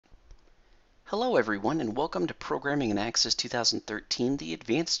Hello everyone and welcome to Programming in Access 2013, the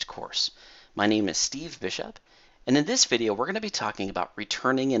Advanced course. My name is Steve Bishop, and in this video we're going to be talking about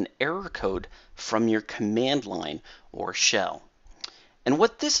returning an error code from your command line or shell. And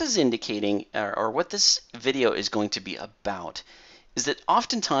what this is indicating, or what this video is going to be about, is that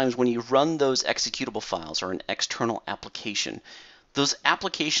oftentimes when you run those executable files or an external application, those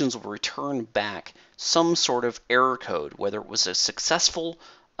applications will return back some sort of error code, whether it was a successful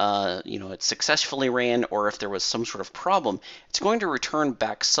it successfully ran, or if there was some sort of problem, it's going to return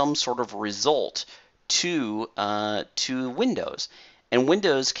back some sort of result to Windows. And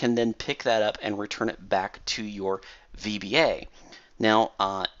Windows can then pick that up and return it back to your VBA.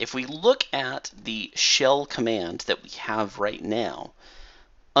 Now, if we look at the shell command that we have right now,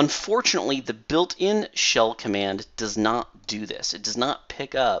 unfortunately, the built-in shell command does not do this. It does not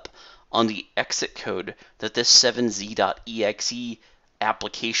pick up on the exit code that this 7z.exe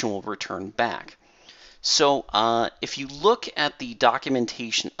application will return back. So if you look at the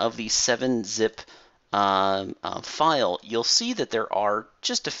documentation of the 7-zip file, you'll see that there are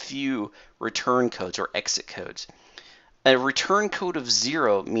just a few return codes or exit codes. A return code of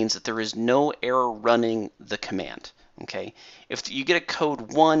 0 means that there is no error running the command. Okay, if you get a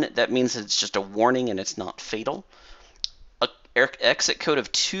code 1, that means that it's just a warning and it's not fatal. An exit code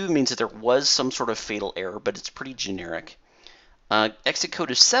of 2 means that there was some sort of fatal error, but it's pretty generic. Exit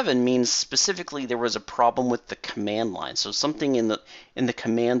code of 7 means specifically there was a problem with the command line. So something in the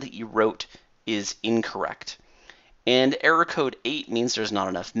command that you wrote is incorrect. And error code 8 means there's not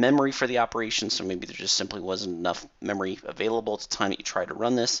enough memory for the operation, so maybe there just simply wasn't enough memory available at the time that you tried to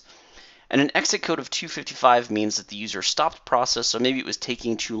run this. And an exit code of 255 means that the user stopped the process, so maybe it was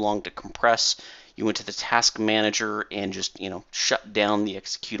taking too long to compress. You went to the task manager and just shut down the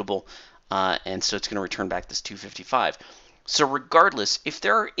executable, and so it's going to return back this 255. So regardless, if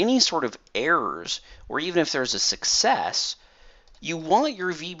there are any sort of errors, or even if there's a success, you want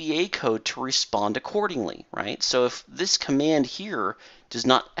your VBA code to respond accordingly, right? So if this command here does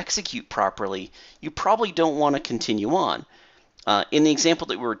not execute properly, you probably don't want to continue on. In the example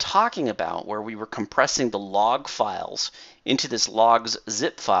that we were talking about, where we were compressing the log files into this logs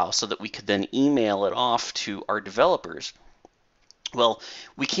zip file so that we could then email it off to our developers, well,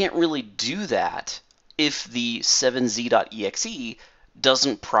 we can't really do that if the 7z.exe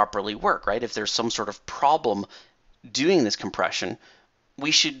doesn't properly work, right? If there's some sort of problem doing this compression,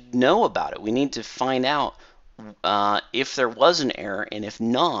 we should know about it. We need to find out if there was an error, and if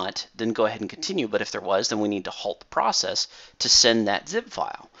not, then go ahead and continue. But if there was, then we need to halt the process to send that zip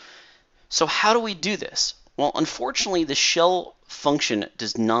file. So how do we do this? Well, unfortunately, the shell function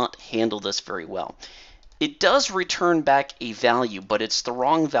does not handle this very well. It does return back a value, but it's the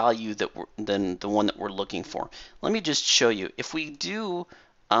wrong value than the one that we're looking for. Let me just show you. If we do,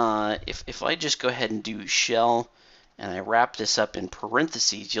 if I just go ahead and do shell, and I wrap this up in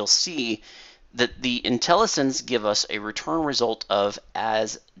parentheses, you'll see that the IntelliSense give us a return result of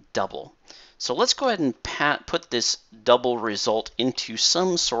as double. So let's go ahead and put this double result into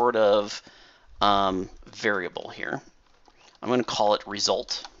some sort of variable here. I'm going to call it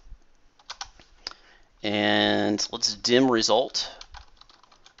result. And let's dim result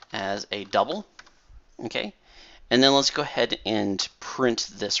as a double, okay? And then let's go ahead and print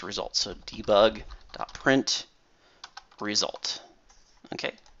this result. So debug.print result,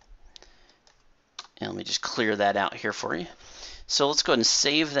 okay? And let me just clear that out here for you. So let's go ahead and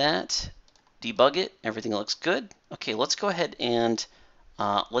save that, debug it, everything looks good. Okay, let's go ahead and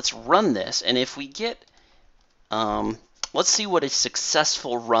let's run this, and if we get, let's see what a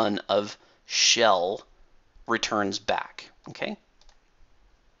successful run of shell returns back, okay?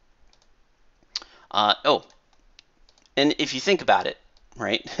 Oh, and if you think about it,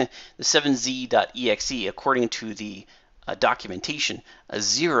 right, the 7z.exe, according to the documentation, a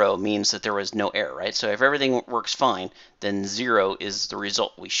 0 means that there was no error, right? So if everything works fine, then 0 is the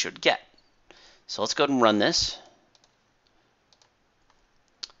result we should get. So let's go ahead and run this.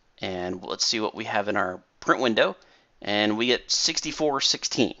 And let's see what we have in our print window. And we get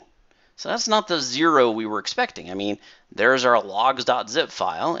 6416. So that's not the 0 we were expecting. I mean, there's our logs.zip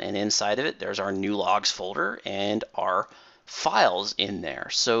file, and inside of it, there's our new logs folder and our files in there.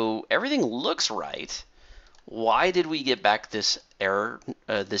 So everything looks right. Why did we get back this error,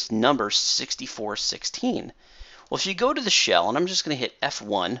 this number 6416? Well, if you go to the shell, and I'm just going to hit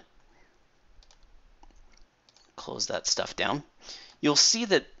F1, close that stuff down, you'll see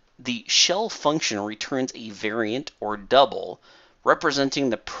that the shell function returns a variant or double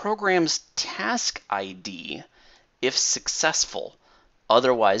representing the program's task ID if successful.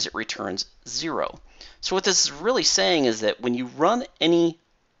 Otherwise, it returns 0. So what this is really saying is that when you run any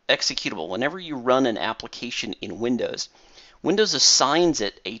executable, whenever you run an application in Windows, Windows assigns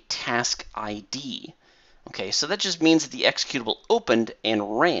it a task ID. Okay, so that just means that the executable opened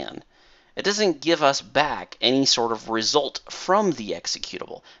and ran. It doesn't give us back any sort of result from the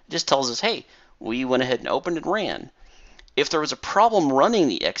executable. It just tells us, hey, we went ahead and opened and ran. If there was a problem running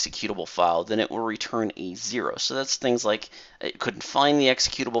the executable file, then it will return a 0. So that's things like it couldn't find the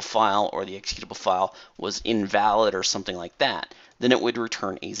executable file, or the executable file was invalid or something like that. Then it would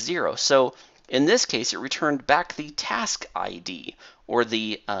return a 0. So in this case, it returned back the task ID, or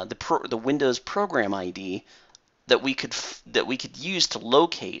the Windows program ID that we could use to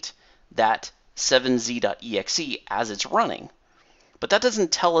locate that 7z.exe as it's running. But that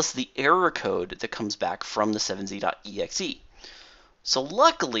doesn't tell us the error code that comes back from the 7z.exe. So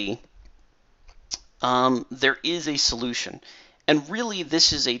luckily, there is a solution. And really,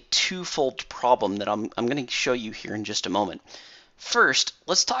 this is a twofold problem that I'm going to show you here in just a moment. First,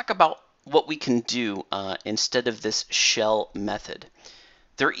 let's talk about what we can do instead of this shell method.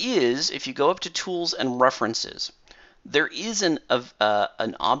 There is, if you go up to Tools and References, there is an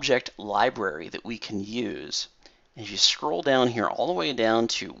object library that we can use. And if you scroll down here all the way down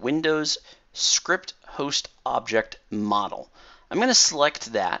to Windows Script Host Object Model, I'm going to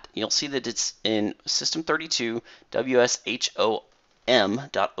select that. You'll see that it's in System32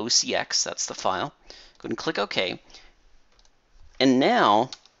 WSHOM.ocx. That's the file. Go ahead and click OK. And now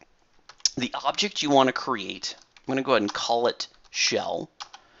the object you want to create, I'm going to go ahead and call it shell.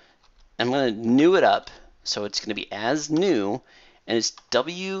 I'm going to new it up, so it's going to be as new, and it's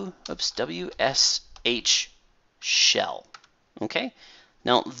WSH shell. Okay?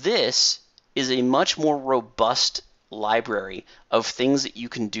 Now this is a much more robust library of things that you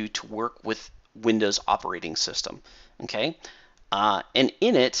can do to work with Windows operating system. Okay? And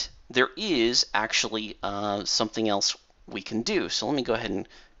in it, there is actually something else we can do. So let me go ahead and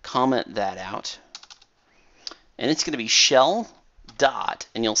comment that out. And it's going to be shell dot,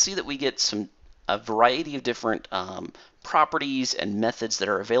 and you'll see that we get a variety of different properties and methods that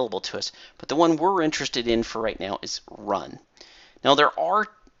are available to us, but the one we're interested in for right now is run. Now there are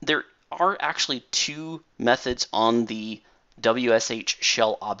actually two methods on the WSH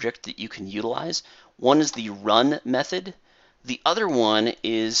shell object that you can utilize. One is the run method. The other one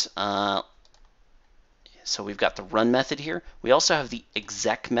is so we've got the run method here. We also have the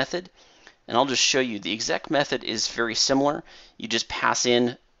exec method, and I'll just show you. The exec method is very similar. You just pass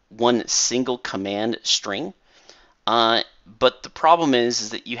in one single command string. But the problem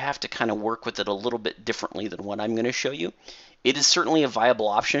is that you have to kind of work with it a little bit differently than what I'm going to show you. It is certainly a viable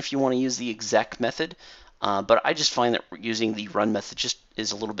option if you want to use the exec method, but I just find that using the run method just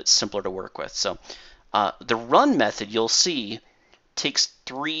is a little bit simpler to work with. So the run method, you'll see, takes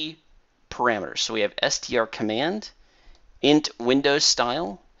 3 parameters. So we have str command, int Windows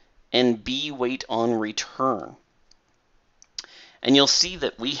style, and b wait on return. And you'll see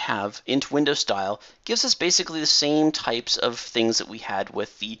that we have int Windows style gives us basically the same types of things that we had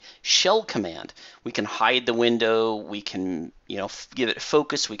with the shell command. We can hide the window, we can give it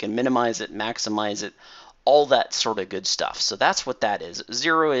focus, we can minimize it, maximize it, all that sort of good stuff. So that's what that is.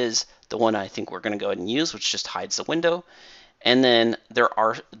 0 is the one I think we're going to go ahead and use, which just hides the window. And then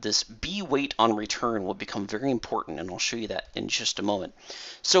this b wait on return will become very important, and I'll show you that in just a moment.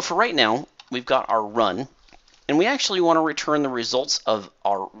 So for right now, we've got our run. And we actually want to return the results of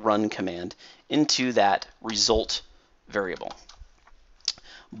our run command into that result variable.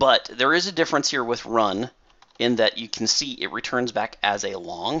 But there is a difference here with run in that you can see it returns back as a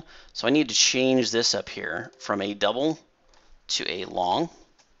long. So I need to change this up here from a double to a long.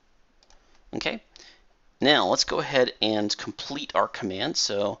 Okay. Now let's go ahead and complete our command.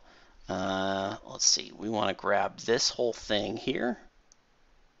 So let's see. We want to grab this whole thing here.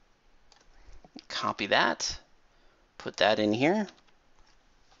 Copy that. Put that in here.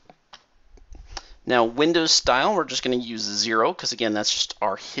 Now Windows style, we're just going to use 0 because again that's just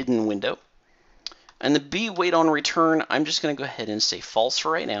our hidden window. And the b wait on return, I'm just going to go ahead and say false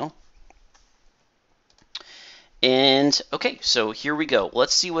for right now. And okay, so here we go.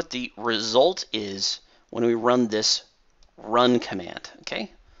 Let's see what the result is when we run this run command.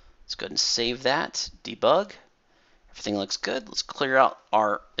 Okay, let's go ahead and save that, debug. Everything looks good. Let's clear out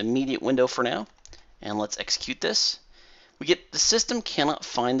our immediate window for now, and let's execute this. We get the system cannot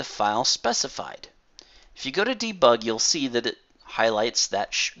find the file specified. If you go to debug, you'll see that it highlights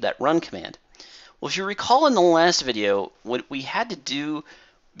that run command. Well, if you recall in the last video, what we had to do,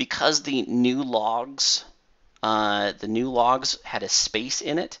 because the new logs had a space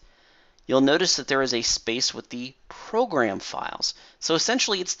in it, you'll notice that there is a space with the program files. So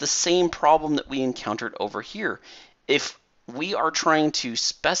essentially, it's the same problem that we encountered over here. If we are trying to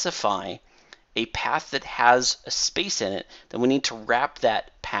specify a path that has a space in it, then we need to wrap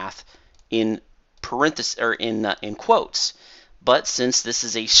that path in parentheses or in quotes. But since this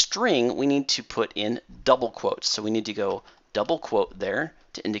is a string, we need to put in double quotes. So we need to go double quote there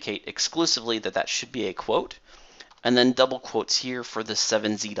to indicate exclusively that that should be a quote, and then double quotes here for the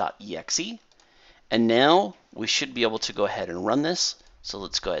 7z.exe. And now we should be able to go ahead and run this. So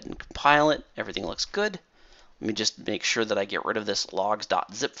let's go ahead and compile it. Everything looks good. Let me just make sure that I get rid of this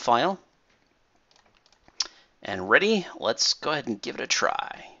logs.zip file. And ready, let's go ahead and give it a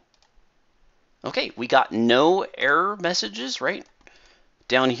try. Okay, we got no error messages, right?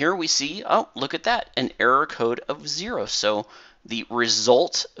 Down here we see, oh, look at that, an error code of 0. So the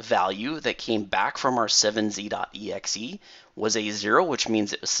result value that came back from our 7z.exe was a 0, which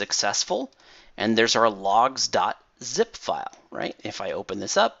means it was successful. And there's our logs.zip file, right? If I open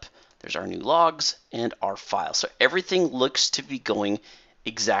this up, there's our new logs and our file. So everything looks to be going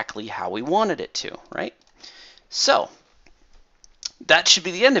exactly how we wanted it to, right? So that should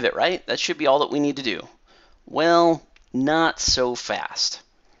be the end of it, right? That should be all that we need to do. Well, not so fast.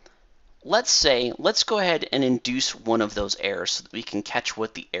 Let's go ahead and induce one of those errors so that we can catch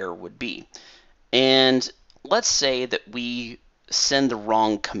what the error would be. And let's say that we send the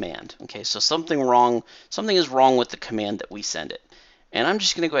wrong command. Okay, so something is wrong with the command that we send it. And I'm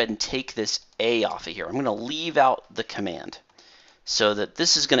just going to go ahead and take this A off of here. I'm going to leave out the command so that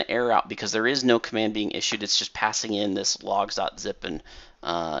this is going to error out because there is no command being issued. It's just passing in this logs.zip and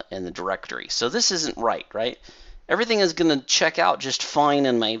the directory. So this isn't right? Everything is going to check out just fine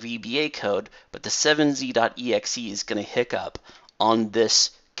in my VBA code, but the 7z.exe is going to hiccup on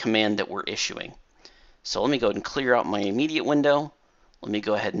this command that we're issuing. So let me go ahead and clear out my immediate window. Let me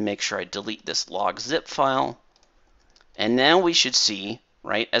go ahead and make sure I delete this log.zip file. And now we should see,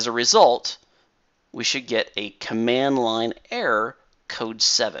 right, as a result, we should get a command line error code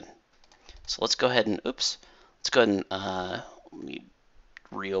 7. So let's go ahead and, let's go ahead and, let me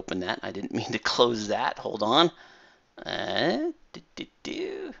reopen that. I didn't mean to close that. Hold on. There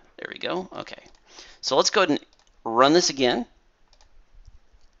we go. Okay. So let's go ahead and run this again.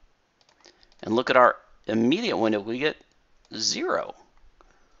 And look at our immediate window. We get 0.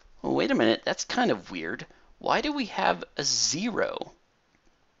 Well, wait a minute. That's kind of weird. Why do we have a 0?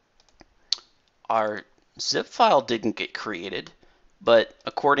 Our zip file didn't get created, but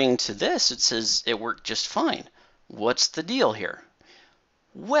according to this, it says it worked just fine. What's the deal here?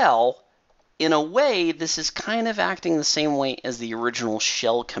 Well, in a way, this is kind of acting the same way as the original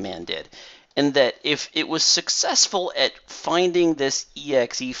shell command did, in that if it was successful at finding this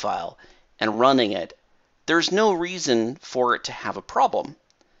exe file and running it, there's no reason for it to have a problem.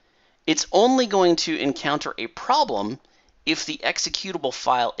 It's only going to encounter a problem if the executable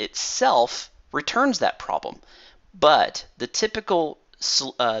file itself returns that problem. But the typical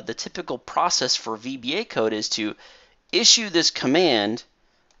process for VBA code is to issue this command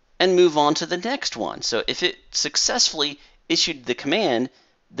and move on to the next one. So if it successfully issued the command,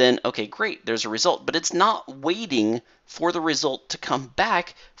 then okay, great, there's a result. But it's not waiting for the result to come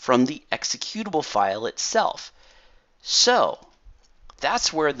back from the executable file itself. So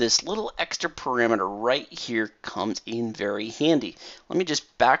that's where this little extra parameter right here comes in very handy. Let me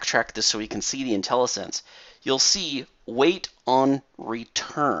just backtrack this so we can see the IntelliSense. You'll see wait on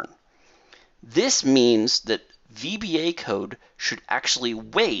return. This means that VBA code should actually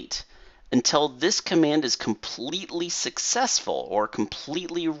wait until this command is completely successful or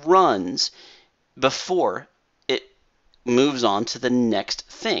completely runs before it moves on to the next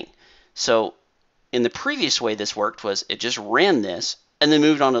thing. So in the previous way this worked was it just ran this and then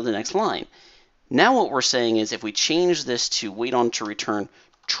moved on to the next line. Now what we're saying is if we change this to wait on to return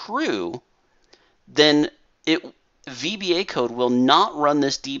true, then VBA code will not run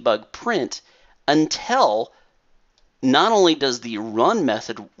this debug print until not only does the run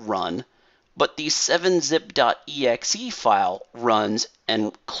method run, but the 7zip.exe file runs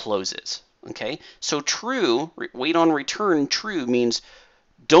and closes. Okay, so true, wait on return true means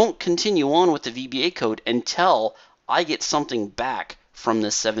don't continue on with the VBA code until I get something back from the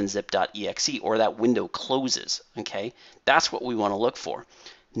 7zip.exe or that window closes. Okay, that's what we want to look for.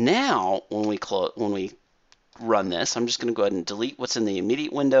 Now, when we run this, I'm just going to go ahead and delete what's in the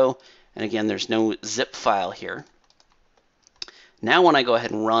immediate window. And again, there's no zip file here. Now when I go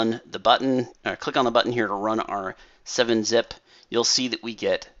ahead and run the button, or click on the button here to run our 7zip, you'll see that we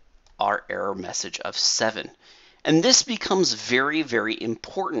get our error message of 7. And this becomes very, very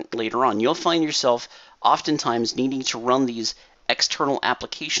important later on. You'll find yourself oftentimes needing to run these external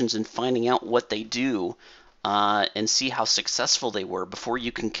applications and finding out what they do and see how successful they were before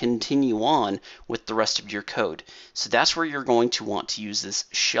you can continue on with the rest of your code. So that's where you're going to want to use this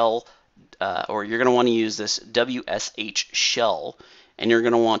shell, or you're going to want to use this WSH shell, and you're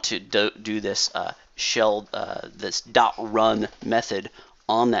going to want to do this shell, this .run method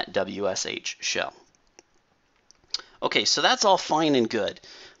on that WSH shell. Okay, so that's all fine and good,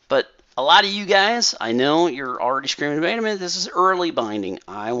 but a lot of you guys, I know you're already screaming, wait a minute, this is early binding.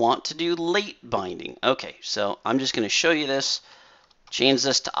 I want to do late binding. Okay, so I'm just going to show you this. Change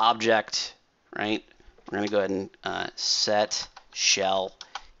this to object, right? We're going to go ahead and set shell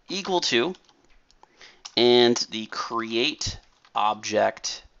equal to, and the create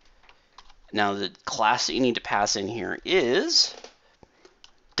object. Now the class that you need to pass in here is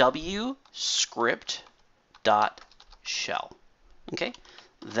WScript.Shell. Okay,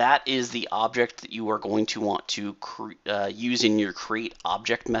 that is the object that you are going to want to use in your create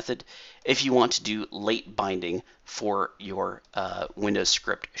object method if you want to do late binding for your Windows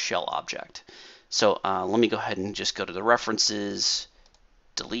script shell object. So let me go ahead and just go to the references,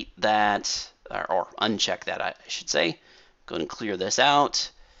 delete that, or uncheck that, I should say. Go ahead and clear this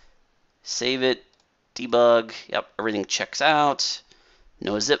out, save it, debug. Yep, everything checks out.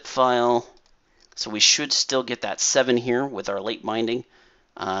 No zip file. So we should still get that 7 here with our late binding,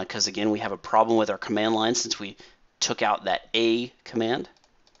 because again we have a problem with our command line since we took out that A command.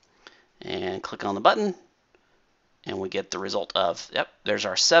 And click on the button, and we get the result of, yep, there's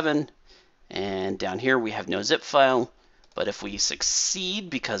our 7. And down here we have no zip file. But if we succeed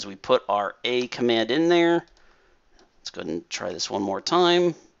because we put our A command in there, let's go ahead and try this one more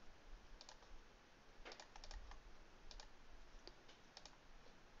time.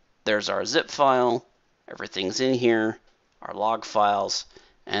 There's our zip file, everything's in here, our log files,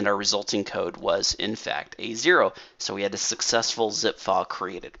 and our resulting code was in fact a 0. So we had a successful zip file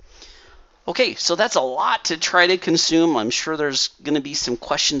created. Okay, so that's a lot to try to consume. I'm sure there's going to be some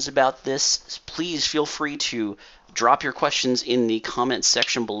questions about this. Please feel free to drop your questions in the comments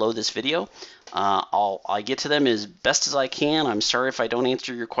section below this video. I get to them as best as I can. I'm sorry if I don't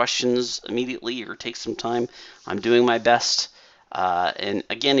answer your questions immediately or take some time. I'm doing my best. And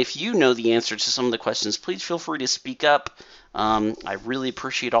again, if you know the answer to some of the questions, please feel free to speak up. I really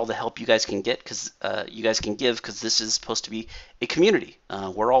appreciate all the help you guys can get, because this is supposed to be a community.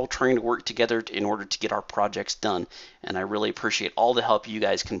 We're all trying to work together in order to get our projects done, and I really appreciate all the help you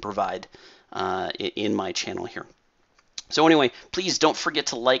guys can provide in my channel here. So anyway, please don't forget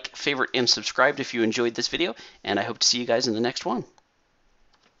to like, favorite, and subscribe if you enjoyed this video, and I hope to see you guys in the next one.